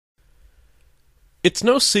It's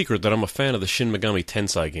no secret that I'm a fan of the Shin Megami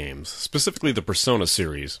Tensei games, specifically the Persona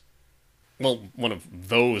series. Well, one of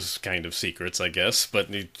those kind of secrets, I guess, but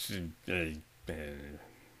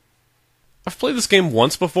I've played this game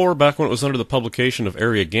once before, back when it was under the publication of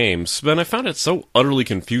Area Games, but I found it so utterly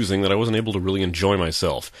confusing that I wasn't able to really enjoy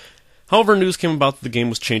myself. However, news came about that the game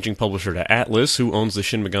was changing publisher to Atlus, who owns the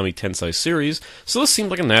Shin Megami Tensei series, so this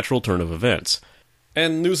seemed like a natural turn of events.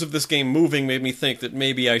 And news of this game moving made me think that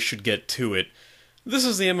maybe I should get to it. This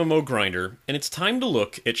is the MMO Grinder, and it's time to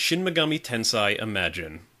look at Shin Megami Tensei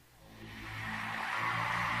Imagine.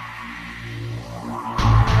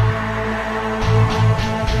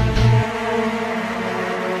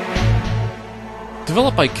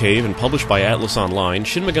 Developed by Cave and published by Atlus Online,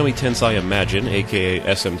 Shin Megami Tensei Imagine, aka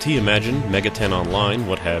SMT Imagine, Mega 10 Online,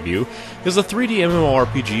 what have you, is a 3D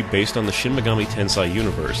MMORPG based on the Shin Megami Tensei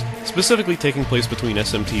universe, specifically taking place between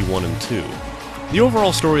SMT 1 and 2. The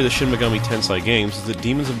overall story of the Shin Megami Tensei games is that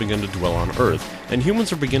demons have begun to dwell on Earth, and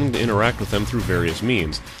humans are beginning to interact with them through various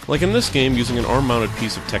means, like in this game using an arm-mounted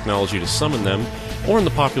piece of technology to summon them, or in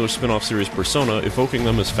the popular spin-off series Persona, evoking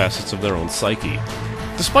them as facets of their own psyche.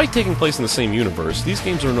 Despite taking place in the same universe, these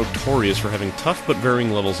games are notorious for having tough but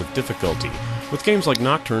varying levels of difficulty, with games like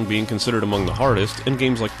Nocturne being considered among the hardest, and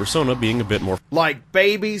games like Persona being a bit more like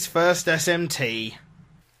baby's first SMT.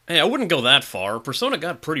 Hey, I wouldn't go that far. Persona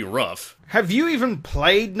got pretty rough. Have you even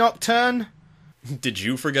played Nocturne? Did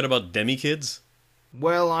you forget about Demi-Kids?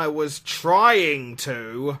 Well, I was trying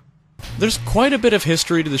to. There's quite a bit of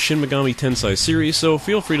history to the Shin Megami Tensei series, so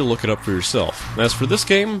feel free to look it up for yourself. As for this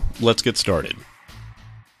game, let's get started.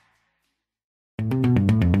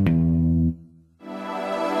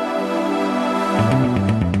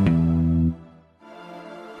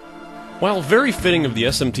 While very fitting of the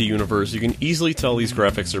SMT universe, you can easily tell these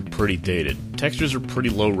graphics are pretty dated. Textures are pretty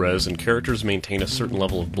low-res, and characters maintain a certain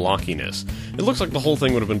level of blockiness. It looks like the whole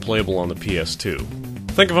thing would have been playable on the PS2.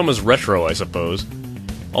 Think of them as retro, I suppose.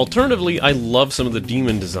 Alternatively, I love some of the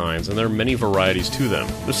demon designs, and there are many varieties to them.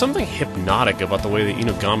 There's something hypnotic about the way the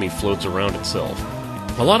Inugami floats around itself.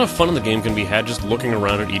 A lot of fun in the game can be had just looking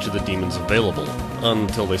around at each of the demons available,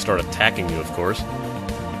 until they start attacking you, of course.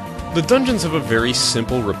 The dungeons have a very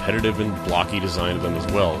simple, repetitive, and blocky design to them as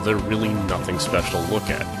well. They're really nothing special to look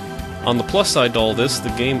at. On the plus side to all this, the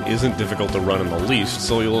game isn't difficult to run in the least,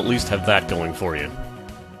 so you'll at least have that going for you.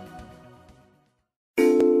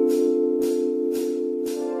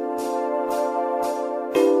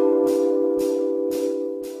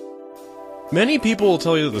 Many people will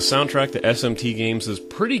tell you that the soundtrack to SMT games is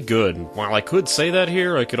pretty good. While I could say that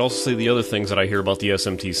here, I could also say the other things that I hear about the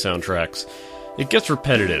SMT soundtracks. It gets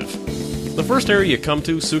repetitive. The first area you come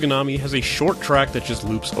to, Suganami, has a short track that just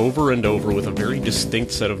loops over and over with a very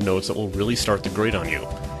distinct set of notes that will really start to grate on you.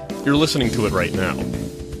 You're listening to it right now.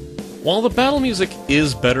 While the battle music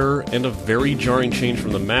is better and a very jarring change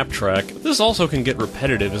from the map track, this also can get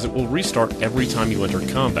repetitive as it will restart every time you enter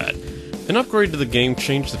combat. An upgrade to the game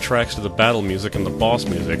changed the tracks to the battle music and the boss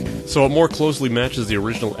music, so it more closely matches the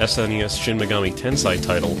original SNES Shin Megami Tensei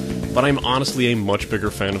title, but I'm honestly a much bigger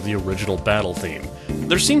fan of the original battle theme.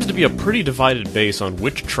 There seems to be a pretty divided base on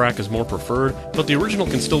which track is more preferred, but the original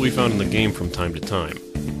can still be found in the game from time to time.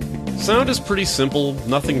 Sound is pretty simple,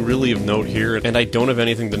 nothing really of note here, and I don't have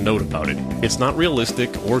anything to note about it. It's not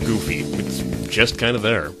realistic or goofy, it's just kinda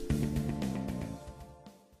there.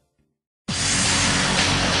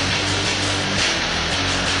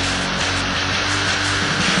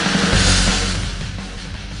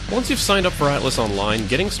 Once you've signed up for Atlus Online,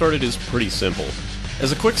 getting started is pretty simple.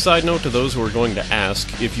 As a quick side note to those who are going to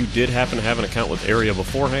ask, if you did happen to have an account with Area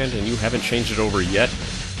beforehand and you haven't changed it over yet,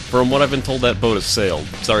 from what I've been told, that boat has sailed.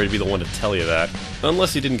 Sorry to be the one to tell you that.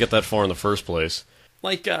 Unless you didn't get that far in the first place.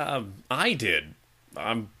 Like, I did.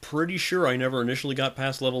 I'm pretty sure I never initially got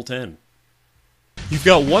past level 10. You've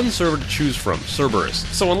got one server to choose from, Cerberus,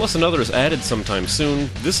 so unless another is added sometime soon,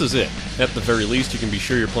 this is it. At the very least, you can be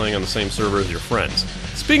sure you're playing on the same server as your friends.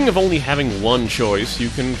 Speaking of only having one choice, you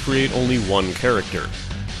can create only one character.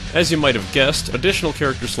 As you might have guessed, additional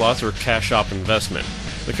character slots are a cash-op investment.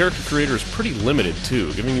 The character creator is pretty limited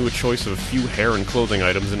too, giving you a choice of a few hair and clothing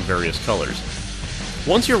items in various colors.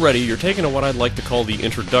 Once you're ready, you're taken to what I'd like to call the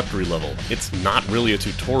introductory level. It's not really a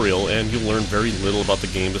tutorial, and you'll learn very little about the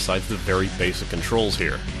game besides the very basic controls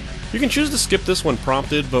here. You can choose to skip this when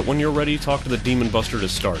prompted, but when you're ready, talk to the Demon Buster to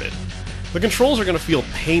start it. The controls are going to feel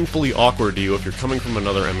painfully awkward to you if you're coming from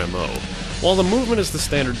another MMO. While the movement is the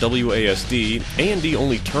standard WASD, A and D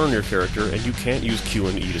only turn your character, and you can't use Q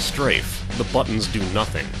and E to strafe. The buttons do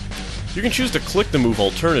nothing. You can choose to click the move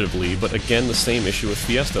alternatively, but again the same issue with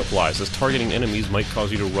Fiesta applies, as targeting enemies might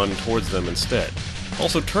cause you to run towards them instead.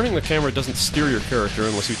 Also, turning the camera doesn't steer your character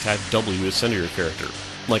unless you tap W to center your character.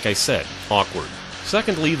 Like I said, awkward.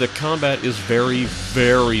 Secondly, the combat is very,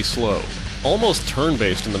 very slow. Almost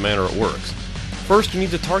turn-based in the manner it works. First, you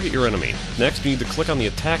need to target your enemy. Next, you need to click on the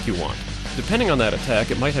attack you want. Depending on that attack,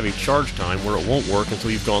 it might have a charge time where it won't work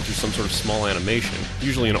until you've gone through some sort of small animation,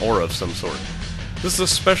 usually an aura of some sort. This is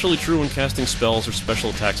especially true when casting spells or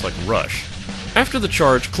special attacks like Rush. After the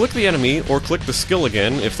charge, click the enemy, or click the skill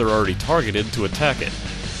again if they're already targeted, to attack it.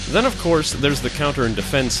 Then of course, there's the counter and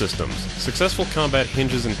defend systems. Successful combat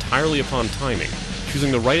hinges entirely upon timing,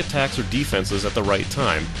 choosing the right attacks or defenses at the right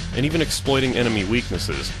time, and even exploiting enemy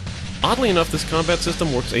weaknesses. Oddly enough, this combat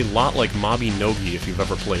system works a lot like Mabi Nogi if you've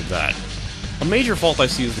ever played that. A major fault I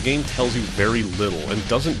see is the game tells you very little, and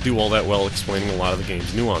doesn't do all that well explaining a lot of the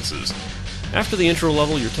game's nuances. After the intro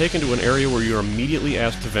level, you're taken to an area where you're immediately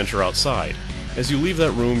asked to venture outside. As you leave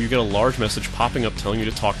that room, you get a large message popping up telling you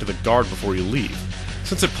to talk to the guard before you leave.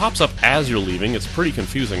 Since it pops up as you're leaving, it's pretty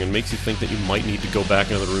confusing and makes you think that you might need to go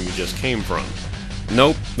back into the room you just came from.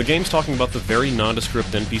 Nope, the game's talking about the very nondescript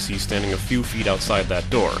NPC standing a few feet outside that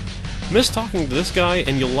door. Miss talking to this guy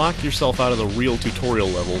and you'll lock yourself out of the real tutorial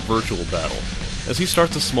level, Virtual Battle, as he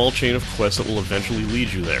starts a small chain of quests that will eventually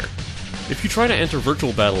lead you there. If you try to enter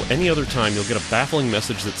Virtual Battle any other time, you'll get a baffling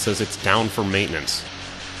message that says it's down for maintenance.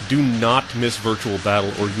 Do not miss Virtual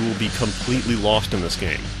Battle or you will be completely lost in this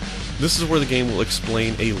game. This is where the game will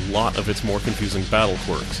explain a lot of its more confusing battle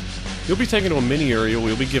quirks. You'll be taken to a mini area where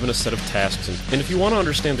you'll be given a set of tasks, and if you want to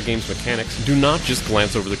understand the game's mechanics, do not just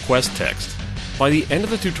glance over the quest text. By the end of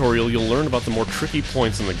the tutorial, you'll learn about the more tricky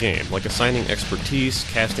points in the game, like assigning expertise,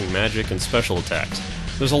 casting magic, and special attacks.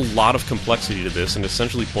 There's a lot of complexity to this, and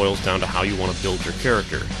essentially boils down to how you want to build your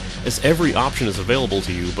character, as every option is available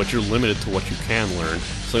to you, but you're limited to what you can learn,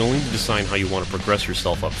 so you'll need to decide how you want to progress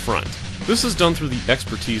yourself up front. This is done through the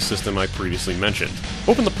expertise system I previously mentioned.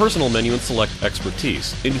 Open the personal menu and select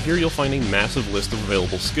expertise. In here you'll find a massive list of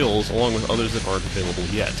available skills, along with others that aren't available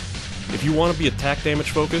yet. If you want to be attack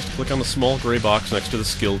damage focused, click on the small gray box next to the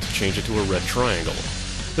skill to change it to a red triangle.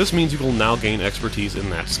 This means you will now gain expertise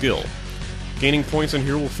in that skill. Gaining points in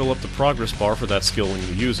here will fill up the progress bar for that skill when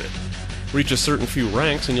you use it. Reach a certain few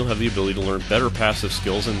ranks and you'll have the ability to learn better passive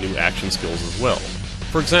skills and new action skills as well.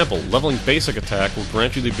 For example, leveling basic attack will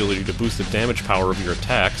grant you the ability to boost the damage power of your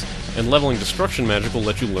attacks, and leveling destruction magic will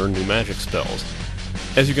let you learn new magic spells.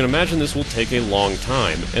 As you can imagine, this will take a long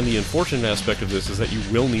time, and the unfortunate aspect of this is that you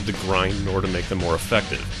will need to grind in order to make them more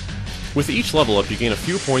effective. With each level up, you gain a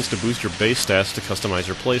few points to boost your base stats to customize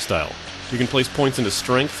your playstyle. You can place points into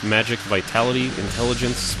strength, magic, vitality,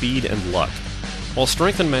 intelligence, speed, and luck. While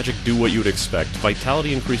strength and magic do what you would expect,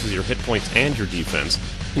 vitality increases your hit points and your defense,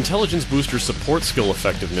 intelligence boosts your support skill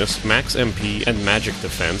effectiveness, max MP, and magic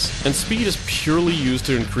defense, and speed is purely used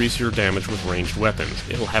to increase your damage with ranged weapons.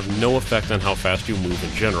 It'll have no effect on how fast you move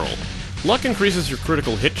in general. Luck increases your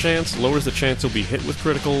critical hit chance, lowers the chance you'll be hit with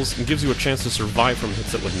criticals, and gives you a chance to survive from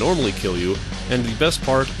hits that would normally kill you, and the best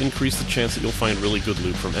part, increase the chance that you'll find really good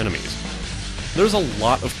loot from enemies. There's a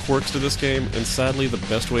lot of quirks to this game, and sadly the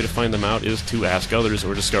best way to find them out is to ask others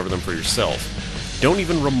or discover them for yourself. Don't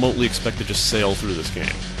even remotely expect to just sail through this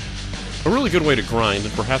game. A really good way to grind,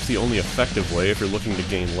 and perhaps the only effective way if you're looking to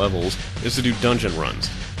gain levels, is to do dungeon runs.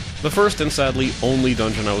 The first and sadly only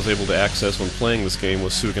dungeon I was able to access when playing this game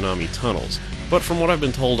was Suganami Tunnels, but from what I've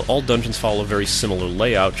been told, all dungeons follow a very similar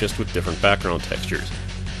layout, just with different background textures.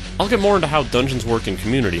 I'll get more into how dungeons work in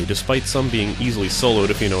community, despite some being easily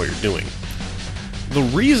soloed if you know what you're doing. The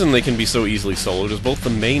reason they can be so easily soloed is both the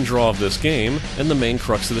main draw of this game and the main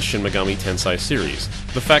crux of the Shin Megami Tensei series,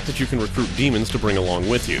 the fact that you can recruit demons to bring along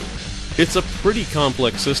with you. It's a pretty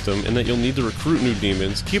complex system in that you'll need to recruit new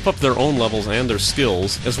demons, keep up their own levels and their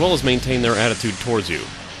skills, as well as maintain their attitude towards you.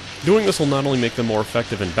 Doing this will not only make them more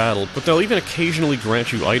effective in battle, but they'll even occasionally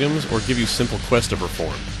grant you items or give you simple quests to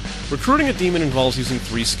perform. Recruiting a demon involves using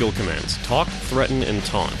 3 skill commands: Talk, Threaten, and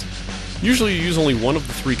Taunt. Usually you use only one of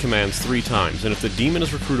the 3 commands 3 times, and if the demon is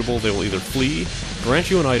recruitable, they will either flee,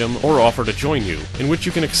 grant you an item, or offer to join you, in which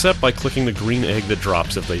you can accept by clicking the green egg that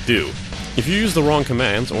drops if they do. If you use the wrong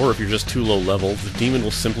commands, or if you're just too low level, the demon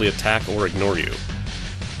will simply attack or ignore you.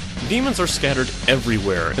 Demons are scattered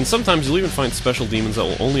everywhere, and sometimes you'll even find special demons that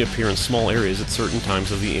will only appear in small areas at certain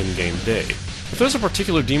times of the in-game day. If there's a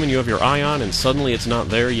particular demon you have your eye on and suddenly it's not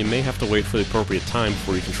there, you may have to wait for the appropriate time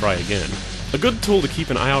before you can try again. A good tool to keep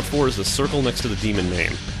an eye out for is the circle next to the demon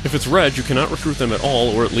name. If it's red, you cannot recruit them at all,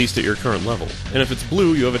 or at least at your current level. And if it's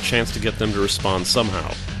blue, you have a chance to get them to respond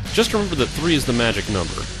somehow. Just remember that 3 is the magic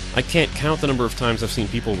number. I can't count the number of times I've seen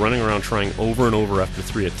people running around trying over and over after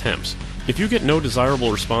 3 attempts. If you get no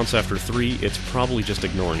desirable response after 3, it's probably just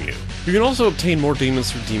ignoring you. You can also obtain more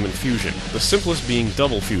demons through demon fusion, the simplest being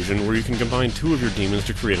double fusion, where you can combine 2 of your demons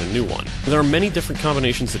to create a new one. There are many different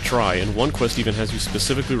combinations to try, and one quest even has you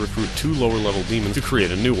specifically recruit 2 lower level demons to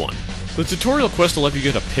create a new one. The tutorial quest will let you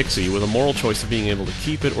get a pixie with a moral choice of being able to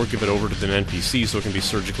keep it or give it over to an NPC so it can be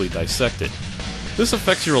surgically dissected. This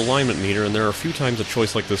affects your alignment meter, and there are a few times a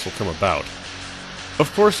choice like this will come about.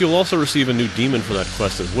 Of course, you'll also receive a new demon for that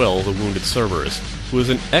quest as well, the Wounded Cerberus, who is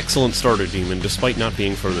an excellent starter demon despite not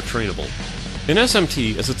being further trainable. In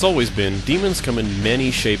SMT, as it's always been, demons come in many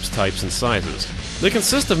shapes, types, and sizes. They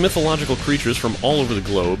consist of mythological creatures from all over the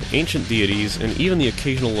globe, ancient deities, and even the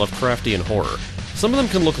occasional Lovecraftian horror. Some of them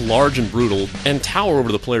can look large and brutal, and tower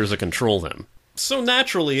over the players that control them. So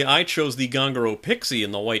naturally, I chose the Gangaro Pixie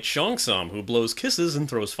in the White Shongsam, who blows kisses and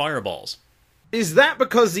throws fireballs. Is that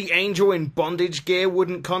because the angel in bondage gear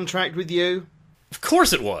wouldn't contract with you? Of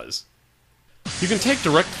course it was! You can take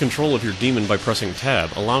direct control of your demon by pressing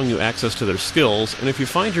tab, allowing you access to their skills, and if you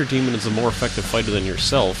find your demon is a more effective fighter than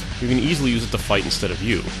yourself, you can easily use it to fight instead of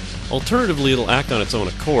you. Alternatively, it'll act on its own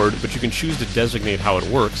accord, but you can choose to designate how it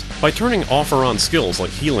works by turning off or on skills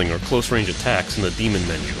like healing or close-range attacks in the demon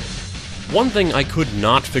menu. One thing I could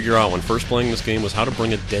not figure out when first playing this game was how to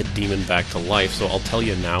bring a dead demon back to life, so I'll tell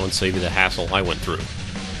you now and save you the hassle I went through.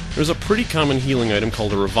 There's a pretty common healing item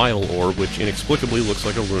called a Revival Orb, which inexplicably looks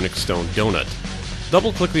like a runic stone donut.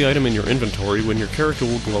 Double-click the item in your inventory when your character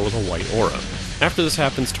will glow with a white aura. After this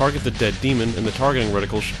happens, target the dead demon, and the targeting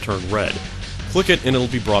reticle should turn red. Click it and it'll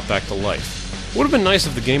be brought back to life. Would have been nice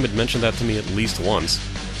if the game had mentioned that to me at least once.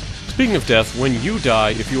 Speaking of death, when you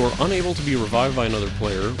die, if you are unable to be revived by another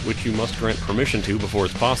player, which you must grant permission to before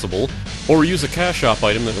it's possible, or use a cash shop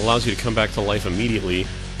item that allows you to come back to life immediately,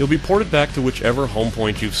 you'll be ported back to whichever home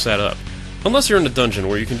point you've set up. Unless you're in a dungeon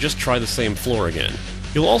where you can just try the same floor again.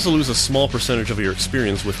 You'll also lose a small percentage of your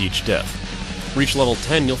experience with each death. Reach level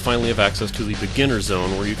 10, you'll finally have access to the beginner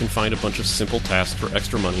zone, where you can find a bunch of simple tasks for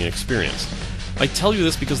extra money and experience. I tell you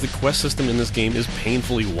this because the quest system in this game is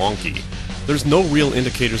painfully wonky. There's no real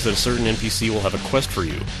indicators that a certain NPC will have a quest for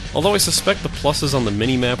you, although I suspect the pluses on the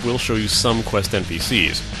minimap will show you some quest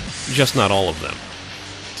NPCs, just not all of them.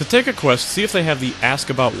 To take a quest, see if they have the Ask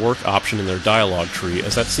About Work option in their dialogue tree,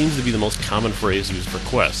 as that seems to be the most common phrase used for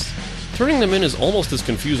quests. Turning them in is almost as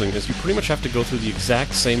confusing, as you pretty much have to go through the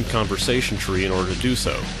exact same conversation tree in order to do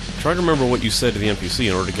so. Try to remember what you said to the NPC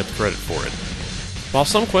in order to get the credit for it. While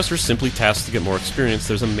some quests are simply tasks to get more experience,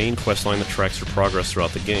 there's a main quest line that tracks your progress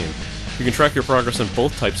throughout the game. You can track your progress in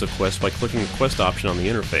both types of quests by clicking the quest option on the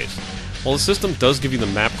interface. While the system does give you the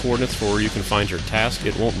map coordinates for where you can find your task,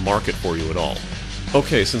 it won't mark it for you at all.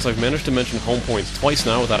 Okay, since I've managed to mention home points twice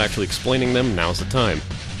now without actually explaining them, now's the time.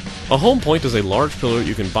 A home point is a large pillar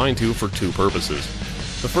you can bind to for 2 purposes.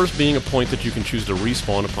 The first being a point that you can choose to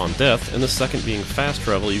respawn upon death, and the second being fast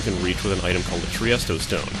travel you can reach with an item called a Triesto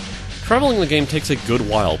Stone. Traveling the game takes a good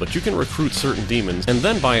while, but you can recruit certain demons, and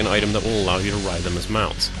then buy an item that will allow you to ride them as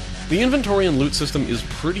mounts. The inventory and loot system is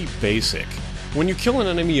pretty basic. When you kill an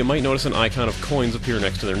enemy, you might notice an icon of coins appear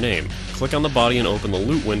next to their name. Click on the body and open the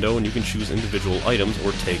loot window, and you can choose individual items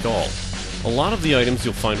or take all. A lot of the items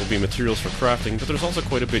you'll find will be materials for crafting, but there's also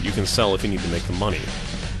quite a bit you can sell if you need to make the money.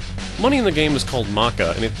 Money in the game is called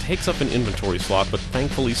Maka, and it takes up an inventory slot, but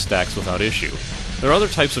thankfully stacks without issue. There are other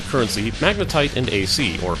types of currency, Magnetite and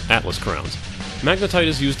AC, or Atlas Crowns. Magnetite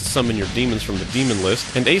is used to summon your demons from the demon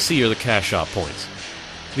list, and AC are the cash shop points.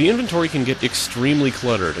 The inventory can get extremely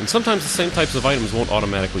cluttered, and sometimes the same types of items won't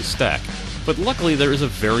automatically stack. But luckily there is a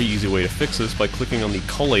very easy way to fix this by clicking on the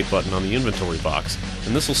Collate button on the inventory box,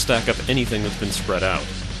 and this will stack up anything that's been spread out.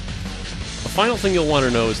 A final thing you'll want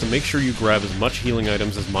to know is to make sure you grab as much healing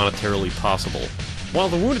items as monetarily possible. While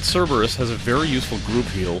the Wounded Cerberus has a very useful group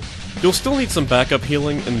heal, you'll still need some backup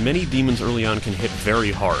healing, and many demons early on can hit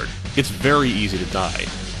very hard. It's very easy to die.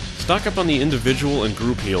 Stock up on the individual and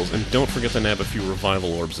group heals, and don't forget to nab a few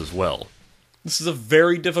revival orbs as well. This is a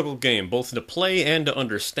very difficult game, both to play and to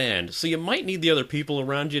understand, so you might need the other people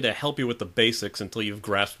around you to help you with the basics until you've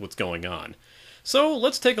grasped what's going on. So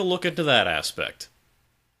let's take a look into that aspect.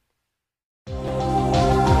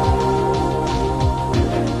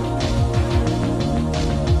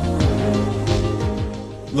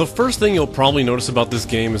 The first thing you'll probably notice about this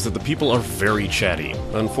game is that the people are very chatty.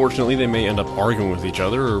 Unfortunately, they may end up arguing with each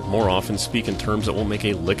other, or more often speak in terms that won't make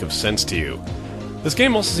a lick of sense to you. This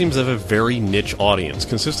game also seems to have a very niche audience,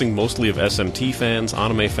 consisting mostly of SMT fans,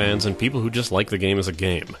 anime fans, and people who just like the game as a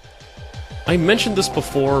game. I mentioned this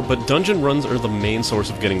before, but dungeon runs are the main source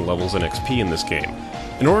of getting levels and XP in this game.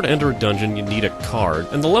 In order to enter a dungeon, you need a card,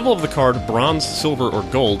 and the level of the card, bronze, silver, or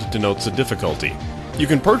gold, denotes the difficulty. You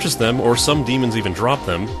can purchase them, or some demons even drop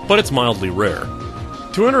them, but it's mildly rare.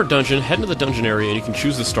 To enter a dungeon, head into the dungeon area and you can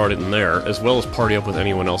choose to start it in there, as well as party up with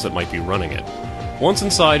anyone else that might be running it. Once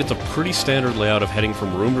inside, it's a pretty standard layout of heading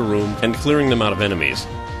from room to room and clearing them out of enemies.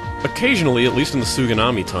 Occasionally, at least in the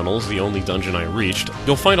Suganami tunnels, the only dungeon I reached,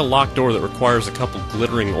 you'll find a locked door that requires a couple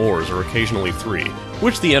glittering ores, or occasionally 3,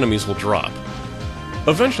 which the enemies will drop.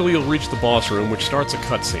 Eventually you'll reach the boss room, which starts a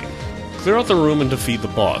cutscene. Clear out the room and defeat the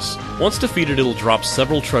boss. Once defeated, it'll drop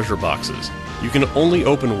several treasure boxes. You can only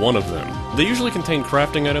open one of them. They usually contain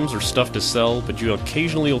crafting items or stuff to sell, but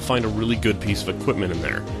occasionally you'll find a really good piece of equipment in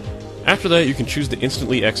there. After that, you can choose to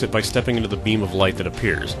instantly exit by stepping into the beam of light that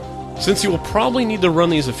appears. Since you will probably need to run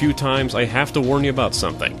these a few times, I have to warn you about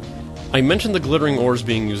something. I mentioned the glittering ores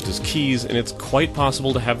being used as keys, and it's quite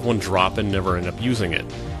possible to have one drop and never end up using it.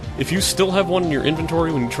 If you still have one in your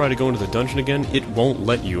inventory when you try to go into the dungeon again, it won't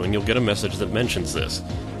let you, and you'll get a message that mentions this.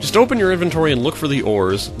 Just open your inventory and look for the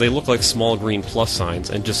ores. They look like small green plus signs,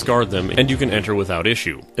 and discard them, and you can enter without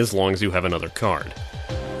issue, as long as you have another card.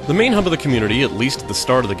 The main hub of the community, at least at the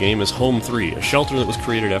start of the game, is Home 3, a shelter that was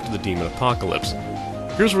created after the Demon Apocalypse.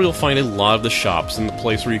 Here's where you'll find a lot of the shops and the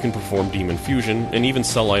place where you can perform demon fusion, and even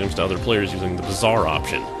sell items to other players using the Bazaar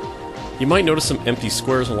option. You might notice some empty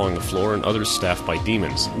squares along the floor and others staffed by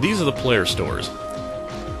demons. These are the player stores.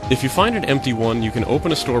 If you find an empty one, you can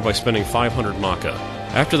open a store by spending 500 Maka.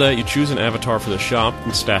 After that, you choose an avatar for the shop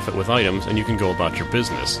and staff it with items, and you can go about your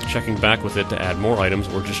business, checking back with it to add more items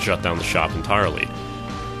or just shut down the shop entirely.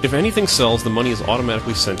 If anything sells, the money is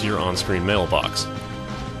automatically sent to your on-screen mailbox.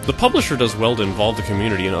 The publisher does well to involve the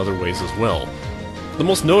community in other ways as well, the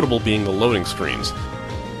most notable being the loading screens.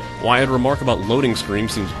 Why I'd remark about loading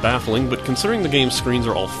screens seems baffling, but considering the game's screens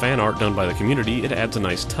are all fan art done by the community, it adds a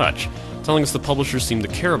nice touch, telling us the publishers seem to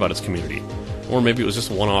care about its community. Or maybe it was just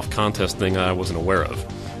a one-off contest thing I wasn't aware of.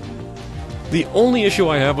 The only issue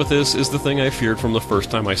I have with this is the thing I feared from the first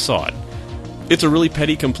time I saw it. It's a really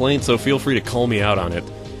petty complaint, so feel free to call me out on it.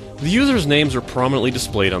 The users' names are prominently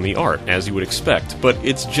displayed on the art, as you would expect, but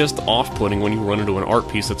it's just off-putting when you run into an art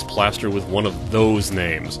piece that's plastered with one of those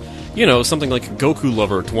names. You know, something like Goku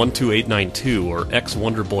Lover 12892 or X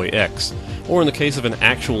Wonder Boy X, or in the case of an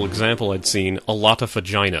actual example I'd seen, a Lotta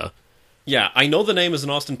Vagina. Yeah, I know the name is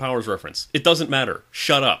an Austin Powers reference. It doesn't matter.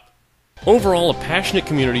 Shut up. Overall, a passionate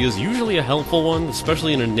community is usually a helpful one,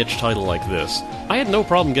 especially in a niche title like this. I had no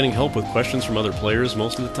problem getting help with questions from other players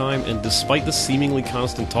most of the time, and despite the seemingly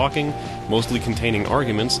constant talking, mostly containing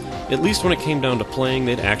arguments, at least when it came down to playing,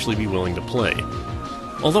 they'd actually be willing to play.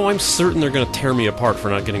 Although I'm certain they're going to tear me apart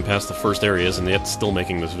for not getting past the first areas and yet still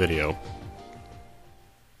making this video.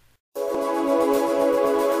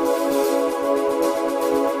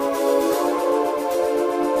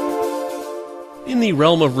 In the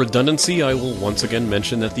realm of redundancy, I will once again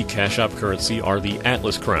mention that the cash op currency are the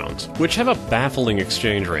Atlas Crowns, which have a baffling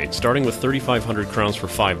exchange rate, starting with 3,500 crowns for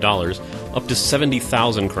 $5, up to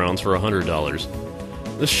 70,000 crowns for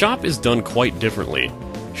 $100. The shop is done quite differently.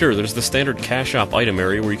 Sure, there's the standard cash op item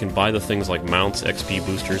area where you can buy the things like mounts, XP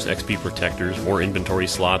boosters, XP protectors, more inventory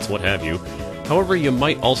slots, what have you. However, you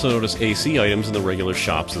might also notice AC items in the regular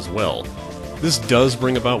shops as well. This does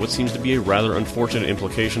bring about what seems to be a rather unfortunate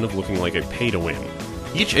implication of looking like a pay-to-win.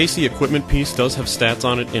 Each AC equipment piece does have stats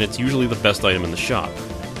on it, and it's usually the best item in the shop.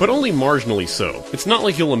 But only marginally so. It's not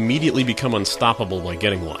like you'll immediately become unstoppable by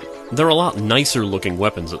getting one. They're a lot nicer looking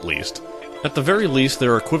weapons, at least. At the very least,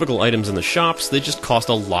 there are equivocal items in the shops, they just cost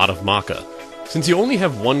a lot of Maka. Since you only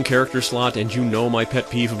have one character slot, and you know my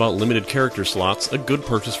pet peeve about limited character slots, a good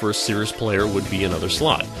purchase for a serious player would be another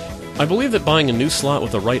slot. I believe that buying a new slot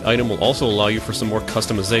with the right item will also allow you for some more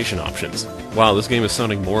customization options. Wow, this game is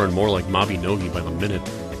sounding more and more like Mabinogi by the minute.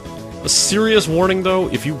 A serious warning though,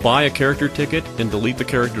 if you buy a character ticket and delete the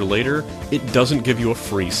character later, it doesn't give you a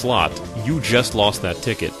free slot. You just lost that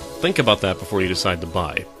ticket. Think about that before you decide to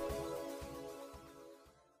buy.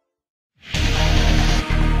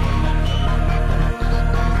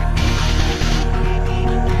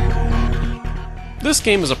 This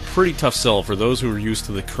game is a pretty tough sell for those who are used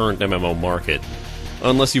to the current MMO market,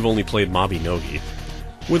 unless you've only played Mabinogi.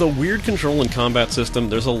 With a weird control and combat system,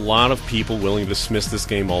 there's a lot of people willing to dismiss this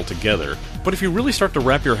game altogether, but if you really start to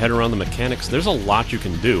wrap your head around the mechanics, there's a lot you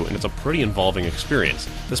can do, and it's a pretty involving experience,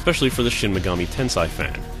 especially for the Shin Megami Tensei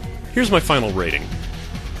fan. Here's my final rating.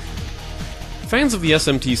 Fans of the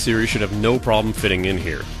SMT series should have no problem fitting in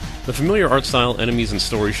here. The familiar art style, enemies, and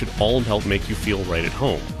story should all help make you feel right at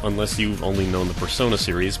home, unless you've only known the Persona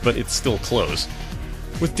series, but it's still close.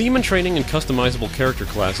 With demon training and customizable character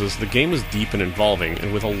classes, the game is deep and involving,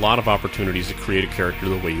 and with a lot of opportunities to create a character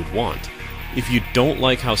the way you'd want. If you don't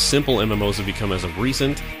like how simple MMOs have become as of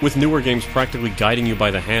recent, with newer games practically guiding you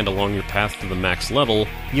by the hand along your path to the max level,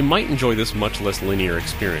 you might enjoy this much less linear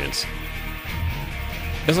experience.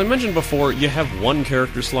 As I mentioned before, you have one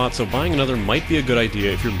character slot, so buying another might be a good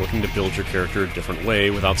idea if you're looking to build your character a different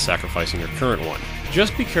way without sacrificing your current one.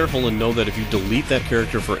 Just be careful and know that if you delete that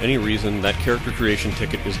character for any reason, that character creation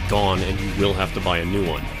ticket is gone and you will have to buy a new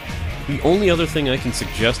one. The only other thing I can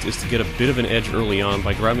suggest is to get a bit of an edge early on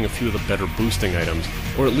by grabbing a few of the better boosting items,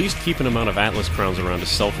 or at least keep an amount of Atlas crowns around to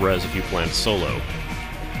self-res if you plan solo.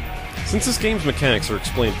 Since this game's mechanics are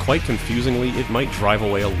explained quite confusingly, it might drive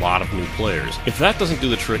away a lot of new players. If that doesn't do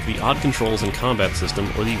the trick, the odd controls and combat system,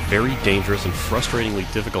 or the very dangerous and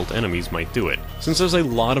frustratingly difficult enemies might do it. Since there's a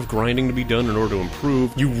lot of grinding to be done in order to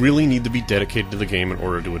improve, you really need to be dedicated to the game in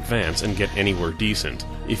order to advance and get anywhere decent.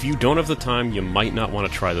 If you don't have the time, you might not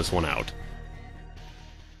want to try this one out.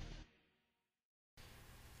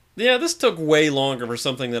 Yeah, this took way longer for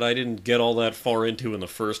something that I didn't get all that far into in the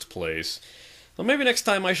first place. Well, maybe next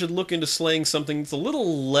time I should look into slaying something that's a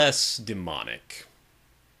little less demonic.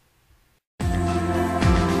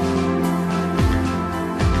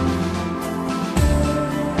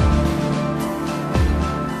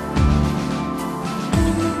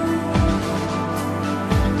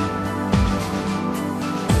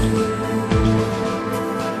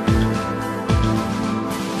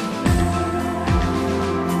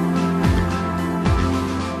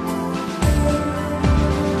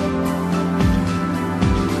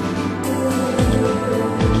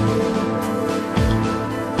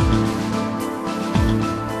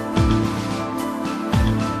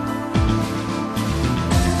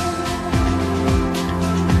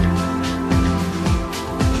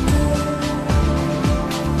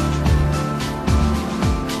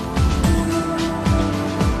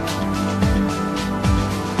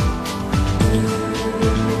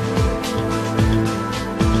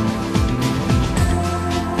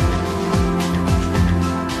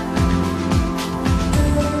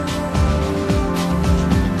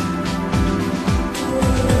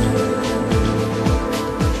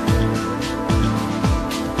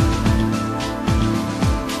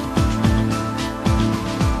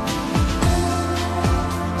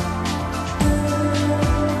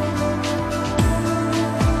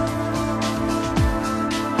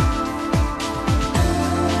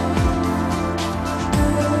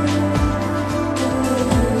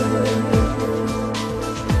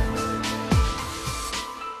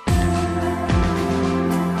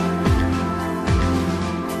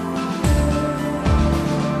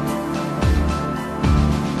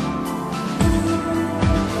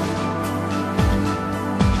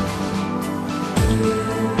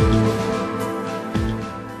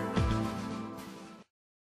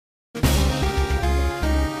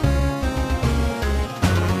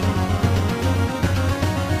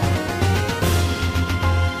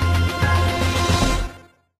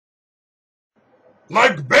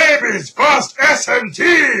 Like baby's first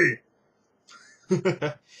SMT!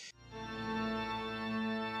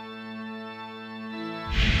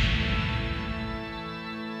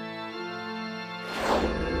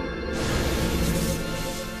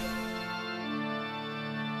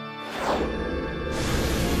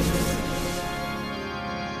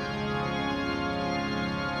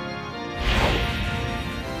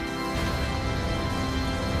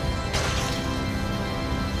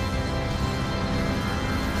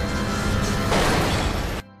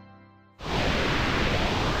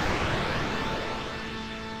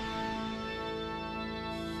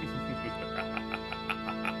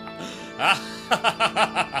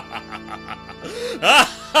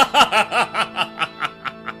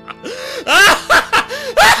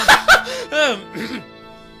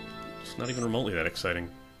 It's not even remotely that exciting.